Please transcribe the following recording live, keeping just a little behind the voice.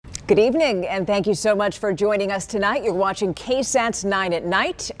Good evening, and thank you so much for joining us tonight. You're watching KSAT's 9 at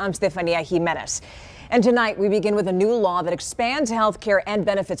Night. I'm Stefania Jimenez. And tonight we begin with a new law that expands health care and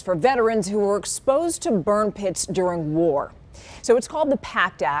benefits for veterans who were exposed to burn pits during war. So it's called the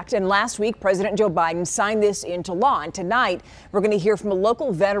PACT Act, and last week President Joe Biden signed this into law. And tonight we're going to hear from a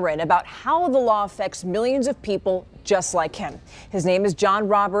local veteran about how the law affects millions of people just like him. His name is John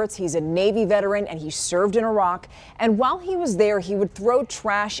Roberts. He's a Navy veteran and he served in Iraq. And while he was there, he would throw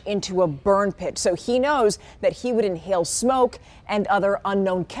trash into a burn pit. So he knows that he would inhale smoke and other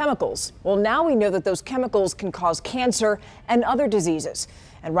unknown chemicals. Well, now we know that those chemicals can cause cancer and other diseases.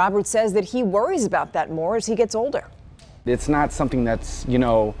 And Roberts says that he worries about that more as he gets older. It's not something that's,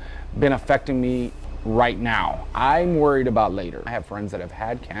 been affecting me right now. I'm worried about later. I have friends that have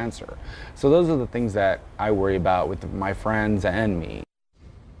had cancer. So those are the things that I worry about with my friends and me.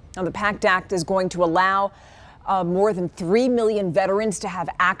 Now, the PACT Act is going to allow more than 3 million veterans to have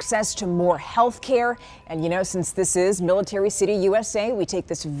access to more health care. And, since this is Military City, USA, we take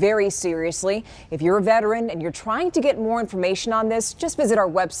this very seriously. If you're a veteran and you're trying to get more information on this, just visit our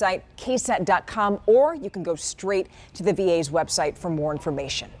website, KSAT.com, or you can go straight to the VA's website for more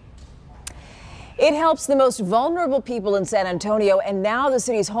information. It helps the most vulnerable people in San Antonio, and now the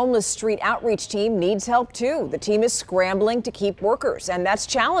city's homeless street outreach team needs help too. The team is scrambling to keep workers, and that's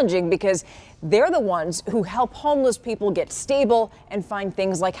challenging because they're the ones who help homeless people get stable and find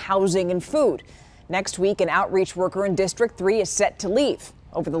things like housing and food. Next week, an outreach worker in District 3 is set to leave.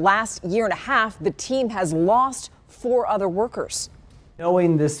 Over the last year and a half, the team has lost 4 other workers.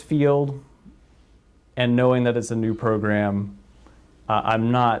 Knowing this field and knowing that it's a new program,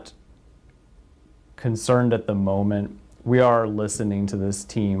 I'm not concerned at the moment. We are listening to this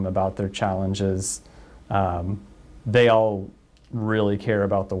team about their challenges. They all really care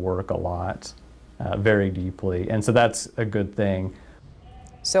about the work a lot, very deeply, and so that's a good thing.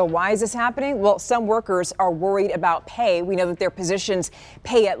 So why is this happening? Well, some workers are worried about pay. We know that their positions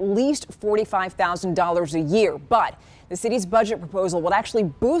pay at least $45,000 a year, but the city's budget proposal would actually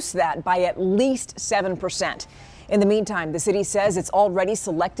boost that by at least 7%. In the meantime, the city says it's already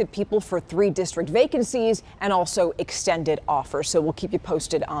selected people for 3 district vacancies and also extended offers. So we'll keep you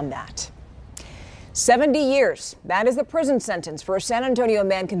posted on that. 70 years. That is the prison sentence for a San Antonio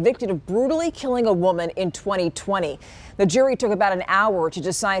man convicted of brutally killing a woman in 2020. The jury took about an hour to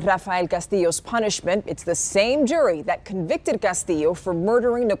decide Rafael Castillo's punishment. It's the same jury that convicted Castillo for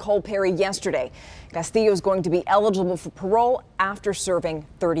murdering Nicole Perry yesterday. Castillo is going to be eligible for parole after serving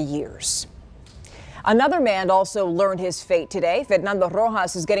 30 years. Another man also learned his fate today. Fernando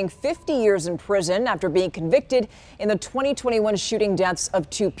Rojas is getting 50 years in prison after being convicted in the 2021 shooting deaths of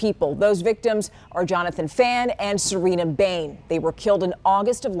 2 people. Those victims are Jonathan Fan and Serena Bain. They were killed in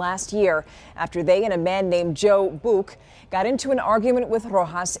August of last year after they and a man named Joe Buch got into an argument with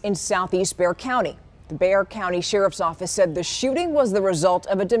Rojas in southeast Bexar County. The Bexar County Sheriff's Office said the shooting was the result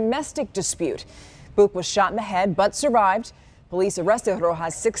of a domestic dispute. Buch was shot in the head but survived. Police arrested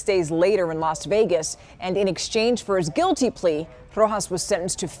Rojas 6 days later in Las Vegas, and in exchange for his guilty plea, Rojas was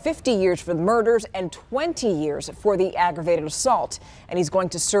sentenced to 50 years for the murders and 20 years for the aggravated assault, and he's going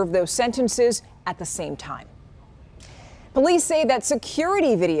to serve those sentences at the same time. Police say that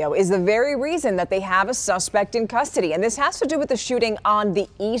security video is the very reason that they have a suspect in custody, and this has to do with the shooting on the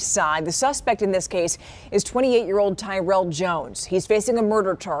east side. The suspect in this case is 28-year-old Tyrell Jones. He's facing a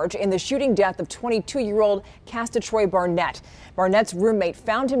murder charge in the shooting death of 22-year-old Casta Troy Barnett. Barnett's roommate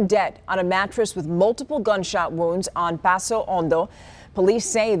found him dead on a mattress with multiple gunshot wounds on Paso Hondo. Police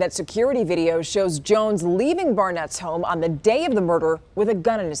say that security video shows Jones leaving Barnett's home on the day of the murder with a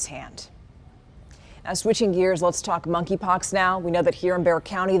gun in his hand. Now, switching gears, let's talk monkeypox now. We know that here in Bexar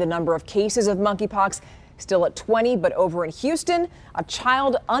County, the number of cases of monkeypox still at 20, but over in Houston, a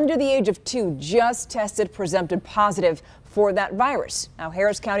child under the age of 2 just tested presumptive positive for that virus. Now,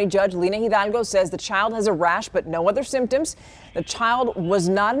 Harris County Judge Lina Hidalgo says the child has a rash, but no other symptoms. The child was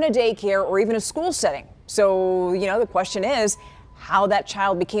not in a daycare or even a school setting. So, the question is how that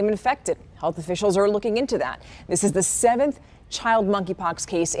child became infected. Health officials are looking into that. This is the 7th child monkeypox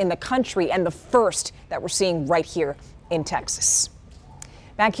case in the country and the first that we're seeing right here in Texas.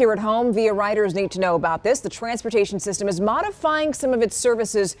 Back here at home, VIA riders need to know about this. The transportation system is modifying some of its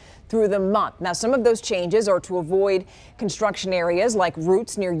services through the month. Now, some of those changes are to avoid construction areas like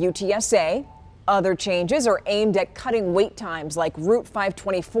routes near UTSA. Other changes are aimed at cutting wait times like Route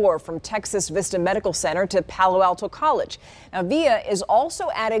 524 from Texas Vista Medical Center to Palo Alto College. Now, VIA is also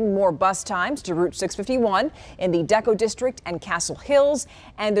adding more bus times to Route 651 in the Deco District and Castle Hills,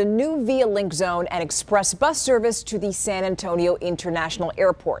 and a new VIA Link Zone and express bus service to the San Antonio International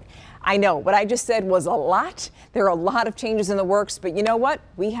Airport. I know what I just said was a lot. There are a lot of changes in the works, but you know what?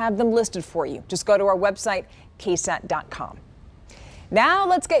 We have them listed for you. Just go to our website, KSAT.com. Now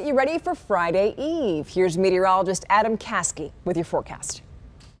let's get you ready for Friday Eve. Here's meteorologist Adam Caskey with your forecast.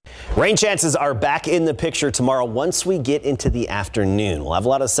 Rain chances are back in the picture tomorrow once we get into the afternoon. We'll have a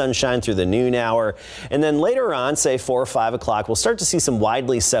lot of sunshine through the noon hour, and then later on, say 4 or 5 o'clock, we'll start to see some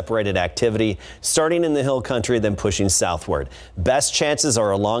widely separated activity starting in the hill country, then pushing southward. Best chances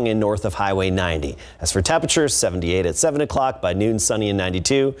are along and north of Highway 90. As for temperatures, 78 at 7 o'clock, by noon sunny and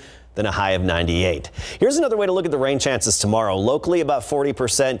 92. Then a high of 98. Here's another way to look at the rain chances tomorrow. Locally, about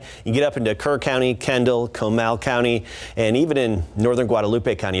 40%. You get up into Kerr County, Kendall, Comal County, and even in northern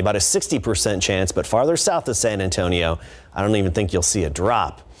Guadalupe County, about a 60% chance. But farther south of San Antonio, I don't even think you'll see a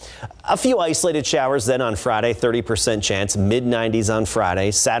drop. A few isolated showers then on Friday, 30% chance, mid-90s on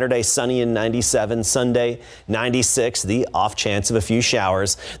Friday. Saturday, sunny and 97. Sunday, 96, the off chance of a few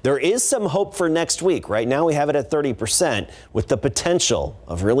showers. There is some hope for next week. Right now we have it at 30% with the potential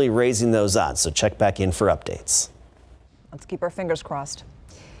of really raising those odds. So check back in for updates. Let's keep our fingers crossed.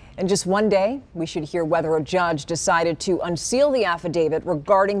 In just one day, we should hear whether a judge decided to unseal the affidavit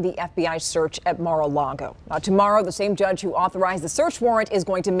regarding the FBI search at Mar-a-Lago. Tomorrow, the same judge who authorized the search warrant is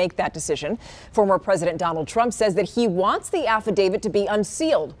going to make that decision. Former President Donald Trump says that he wants the affidavit to be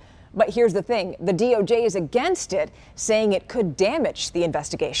unsealed. But here's the thing, the DOJ is against it, saying it could damage the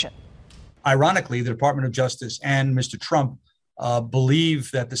investigation. Ironically, the Department of Justice and Mr. Trump believe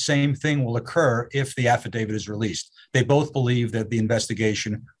that the same thing will occur if the affidavit is released. They both believe that the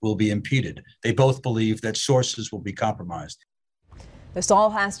investigation will be impeded. They both believe that sources will be compromised. This all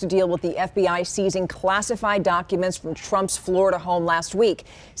has to deal with the FBI seizing classified documents from Trump's Florida home last week.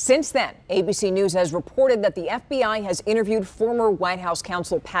 Since then, ABC News has reported that the FBI has interviewed former White House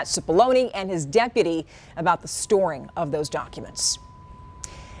counsel Pat Cipollone and his deputy about the storing of those documents.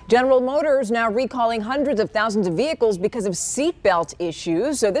 General Motors now recalling hundreds of thousands of vehicles because of seatbelt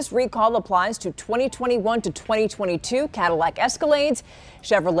issues. So this recall applies to 2021 to 2022 Cadillac Escalades,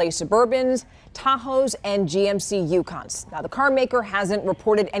 Chevrolet Suburbans, Tahoes, and GMC Yukons. Now, the car maker hasn't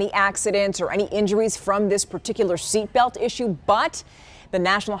reported any accidents or any injuries from this particular seatbelt issue, but the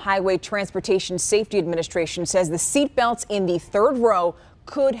National Highway Transportation Safety Administration says the seatbelts in the third row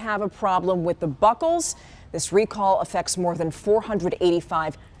could have a problem with the buckles. This recall affects more than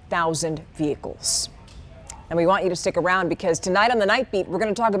 485,000 vehicles. And we want you to stick around because tonight on the Night Beat, we're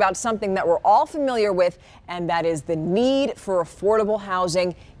going to talk about something that we're all familiar with, and that is the need for affordable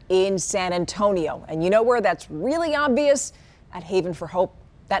housing in San Antonio. And you know where that's really obvious? At Haven for Hope.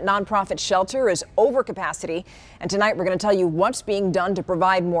 That nonprofit shelter is over capacity. And tonight we're going to tell you what's being done to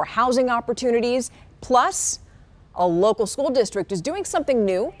provide more housing opportunities. Plus, a local school district is doing something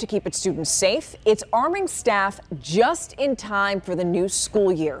new to keep its students safe. It's arming staff just in time for the new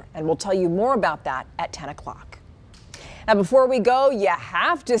school year. And we'll tell you more about that at 10 o'clock. Now, before we go, you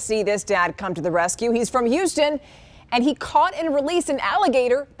have to see this dad come to the rescue. He's from Houston, and he caught and released an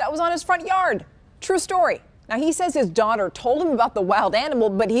alligator that was on his front yard. True story. Now, he says his daughter told him about the wild animal,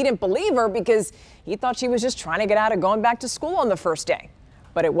 but he didn't believe her because he thought she was just trying to get out of going back to school on the first day.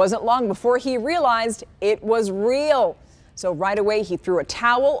 But it wasn't long before he realized it was real. So right away, he threw a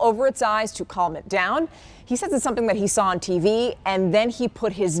towel over its eyes to calm it down. He says it's something that he saw on TV, and then he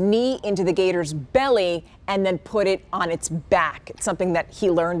put his knee into the gator's belly and then put it on its back. It's something that he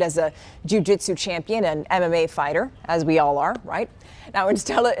learned as a jiu-jitsu champion and MMA fighter, as we all are, right? Now,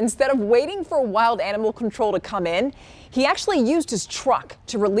 instead of waiting for wild animal control to come in, he actually used his truck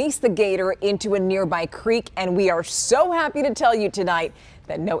to release the gator into a nearby creek, and we are so happy to tell you tonight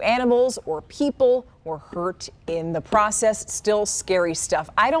that no animals or people were hurt in the process. Still scary stuff.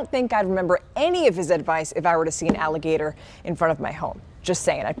 I don't think I'd remember any of his advice if I were to see an alligator in front of my home. Just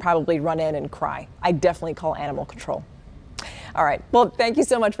saying, I'd probably run in and cry. I'd definitely call animal control. All right. Well, thank you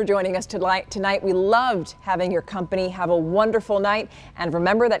so much for joining us tonight. We loved having your company. Have a wonderful night. And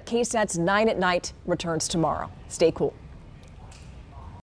remember that KSAT's 9 at Night returns tomorrow. Stay cool.